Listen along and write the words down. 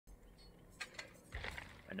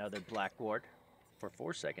Another black ward for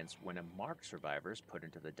 4 seconds when a marked survivor is put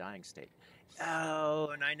into the dying state. Oh,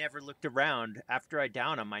 and I never looked around. After I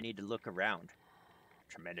down him, I need to look around.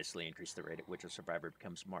 Tremendously increase the rate at which a survivor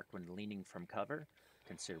becomes marked when leaning from cover.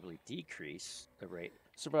 Considerably decrease the rate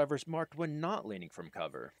survivors marked when not leaning from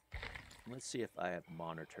cover. Let's see if I have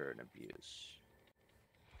monitor and abuse.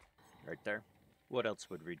 Right there. What else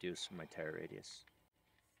would reduce my terror radius?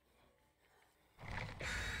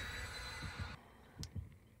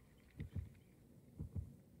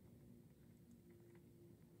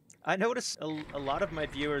 I notice a lot of my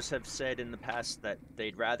viewers have said in the past that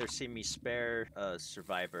they'd rather see me spare a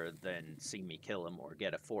survivor than see me kill him or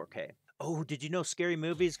get a 4K. Oh, did you know Scary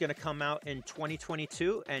Movie is going to come out in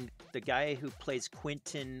 2022? And the guy who plays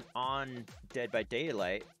Quentin on Dead by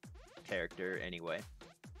Daylight, character anyway,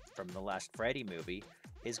 from the last Freddy movie,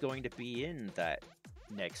 is going to be in that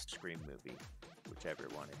next Scream movie, whichever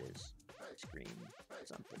one it is. Scream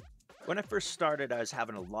something. When I first started, I was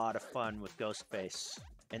having a lot of fun with Ghostface.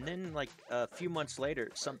 And then, like, a few months later,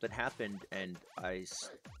 something happened, and I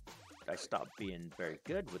stopped being very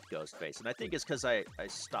good with Ghostface. And I think it's because I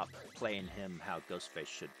stopped playing him how Ghostface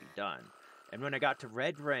should be done. And when I got to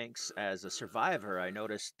red ranks as a survivor, I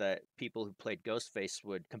noticed that people who played Ghostface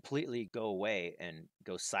would completely go away and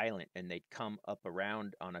go silent, and they'd come up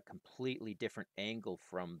around on a completely different angle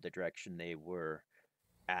from the direction they were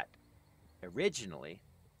at originally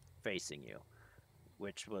facing you,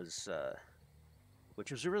 which was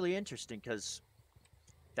really interesting because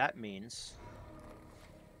that means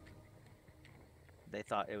they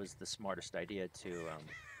thought it was the smartest idea to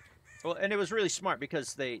well, and it was really smart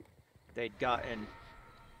because they'd gotten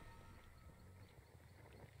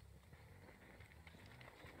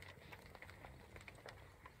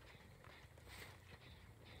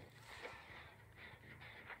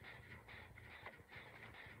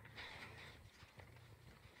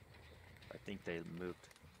I think they moved.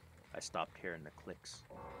 I stopped hearing the clicks.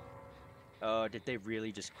 Oh, did they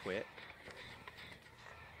really just quit?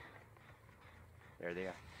 There they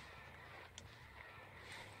are.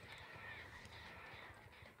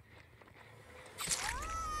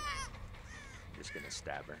 I'm just gonna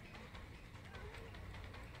stab her.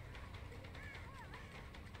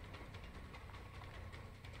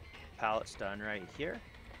 Pallet's done right here.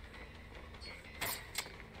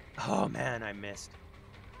 Oh man, I missed.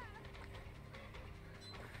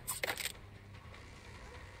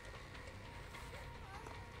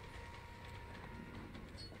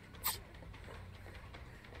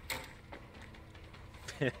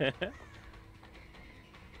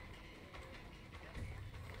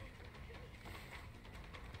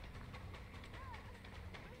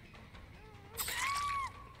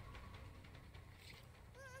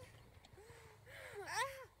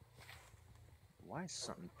 Why is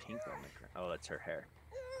something pink on the ground? Oh, that's her hair.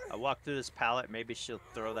 I walk through this pallet, maybe she'll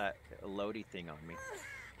throw that Elodie thing on me.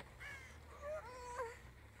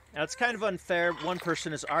 Now, it's kind of unfair. One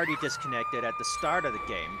person is already disconnected at the start of the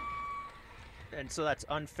game. And so that's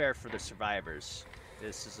unfair for the survivors.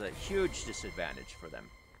 This is a huge disadvantage for them.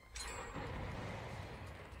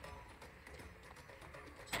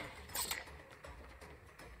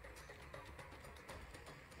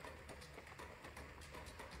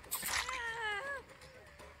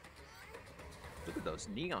 Look at those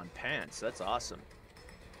neon pants. That's awesome.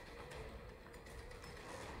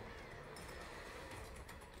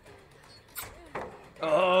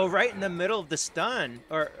 Oh, right in the middle of the stun,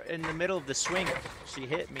 or in the middle of the swing, she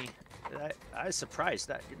hit me. I was surprised.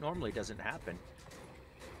 That normally doesn't happen.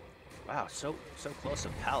 Wow, so close to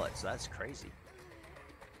pallets. That's crazy.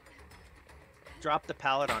 Drop the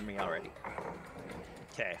pallet on me already.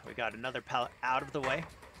 Okay, we got another pallet out of the way.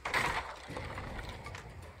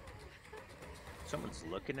 Someone's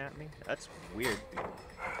looking at me? That's weird.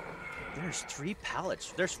 There's 3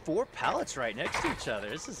 pallets. There's 4 pallets right next to each other.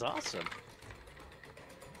 This is awesome.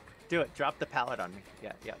 Do it. Drop the pallet on me.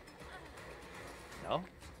 Yeah, yeah. No?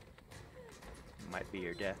 Might be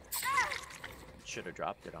your death. Should have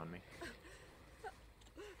dropped it on me.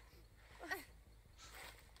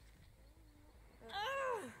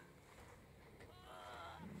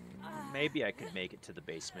 Maybe I could make it to the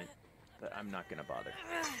basement, but I'm not gonna bother.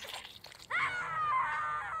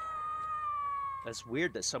 That's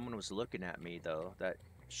weird that someone was looking at me, though. That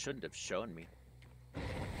shouldn't have shown me.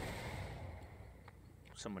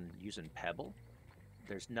 Someone using Pebble?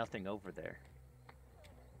 There's nothing over there.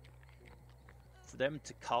 For them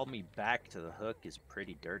to call me back to the hook is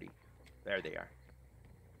pretty dirty. There they are.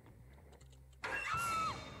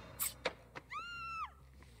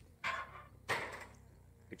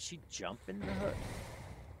 Could she jump in the hook?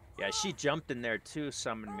 Yeah, she jumped in there too,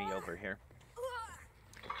 summoned me over here.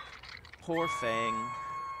 Poor Fang.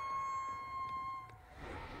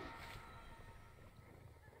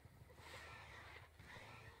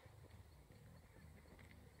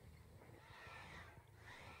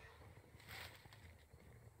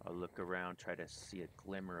 I'll look around, try to see a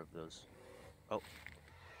glimmer of those. Oh,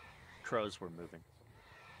 crows were moving.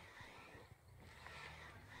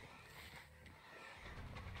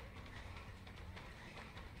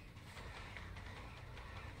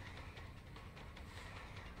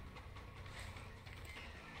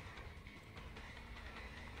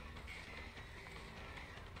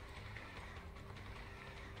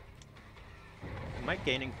 Am I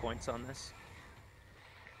gaining points on this?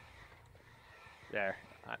 There,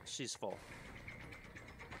 she's full.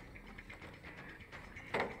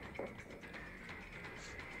 Nah,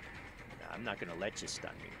 I'm not gonna let you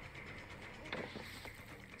stun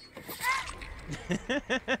me.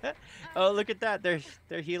 Oh, look at that!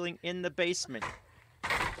 They're healing in the basement.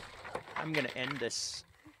 I'm gonna end this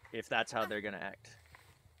if that's how they're gonna act.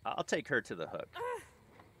 I'll take her to the hook.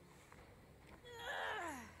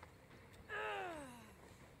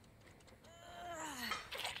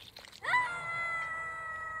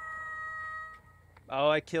 Oh,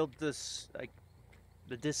 I killed this.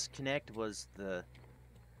 The disconnect was the...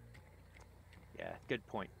 Yeah, good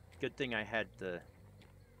point. Good thing I had the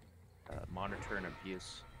monitor and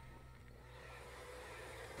abuse.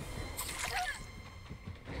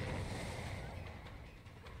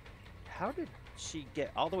 How did she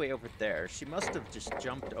get all the way over there? She must have just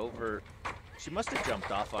jumped over... She must have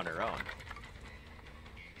jumped off on her own.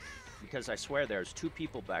 Because I swear there's two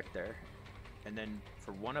people back there. And then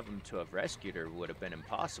for one of them to have rescued her would have been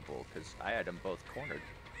impossible, because I had them both cornered.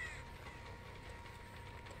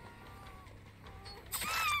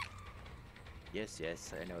 Yes,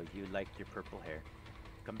 yes, I know. You like your purple hair.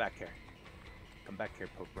 Come back here. Come back here,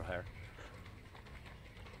 purple hair.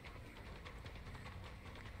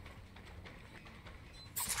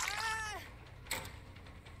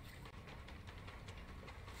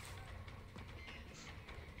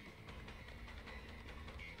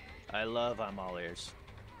 I love I'm all ears.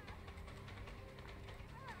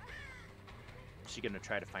 Is she gonna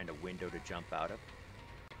try to find a window to jump out of?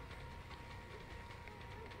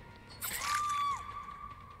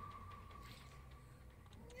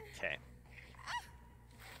 Okay.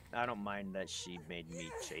 I don't mind that she made me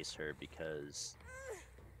chase her because...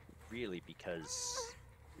 Really, because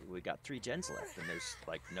we got 3 gens left and there's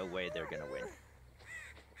like no way they're gonna win.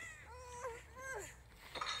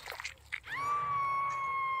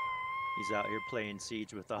 He's out here playing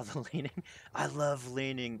Siege with all the leaning. I love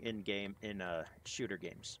leaning in shooter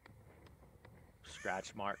games.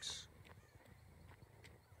 Scratch marks.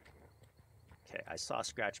 Okay, I saw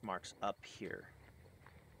scratch marks up here.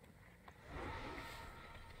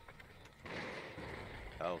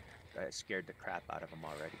 Oh, I scared the crap out of him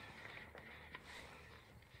already.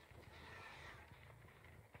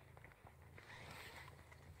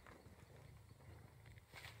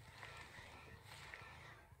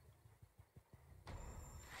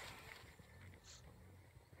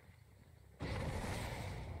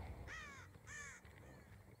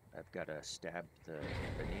 I've got to stab the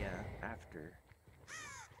Vania after,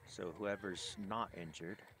 so whoever's not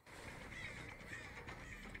injured.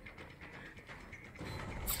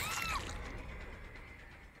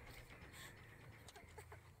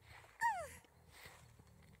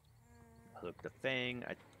 Hook the Fang.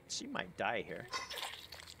 She might die here.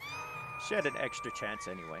 She had an extra chance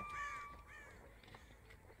anyway.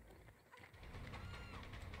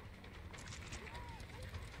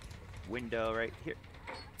 Window right here.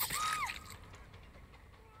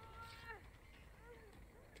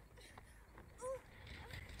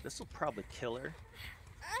 This will probably kill her,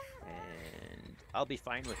 and I'll be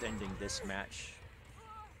fine with ending this match.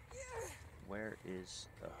 Where is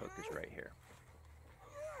the hook? Is right here.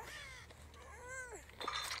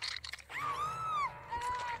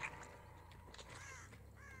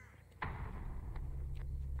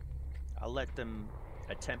 I'll let them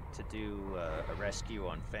attempt to do a rescue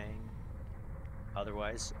on Fang.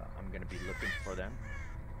 Otherwise, I'm going to be looking for them.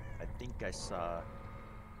 I think I saw...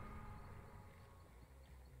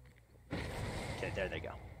 Okay, there they go.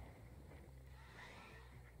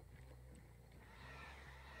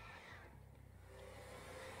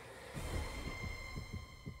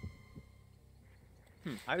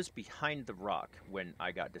 I was behind the rock when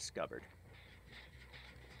I got discovered.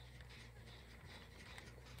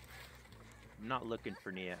 I'm not looking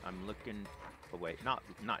for Nia. I'm looking... Oh wait, not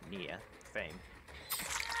Nia. Fang.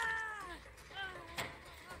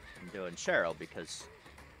 I'm doing Cheryl because...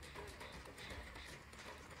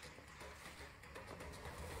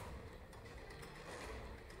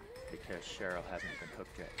 because Cheryl hasn't been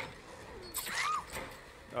hooked yet.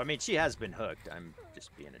 I mean, she has been hooked. I'm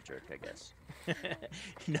just being a jerk, I guess.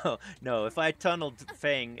 No, if I tunneled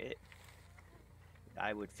Fang,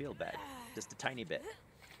 I would feel bad. Just a tiny bit.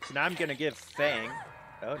 So now I'm going to give Fang...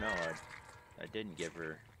 Oh, no, I didn't give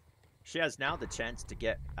her... She has now the chance to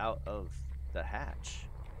get out of the hatch.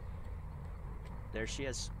 There she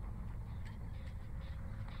is.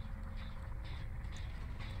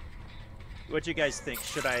 What do you guys think?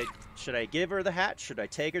 Should I give her the hatch? Should I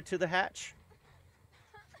take her to the hatch?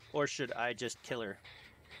 Or should I just kill her?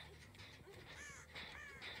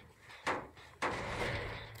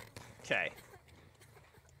 Okay.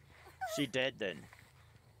 She dead then.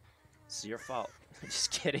 It's your fault.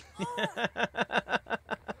 Just kidding.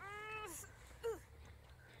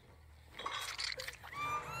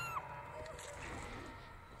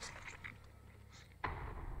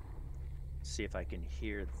 See if I can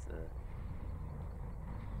hear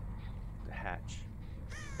the hatch.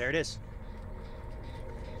 There it is.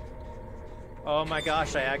 Oh my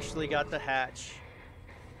gosh, I actually got the hatch.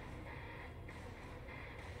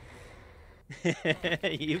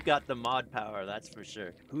 You've got the mod power, that's for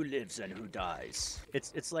sure. Who lives and who dies?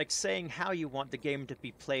 It's like saying how you want the game to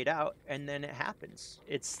be played out, and then it happens.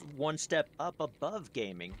 It's one step up above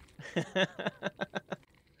gaming.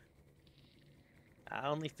 I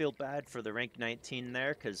only feel bad for the rank 19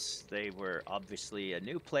 there, because they were obviously a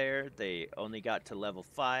new player. They only got to level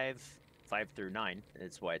 5 through 9.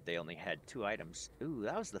 That's why they only had 2 items. Ooh,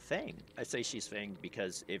 that was the Fang. I say she's Fang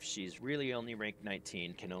because if she's really only rank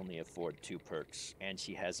 19, can only afford 2 perks, and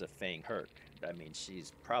she has a Fang perk, I mean,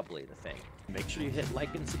 she's probably the Fang. Make sure you hit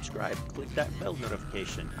like and subscribe. Click that bell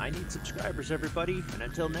notification. I need subscribers, everybody. And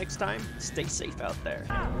until next time, stay safe out there.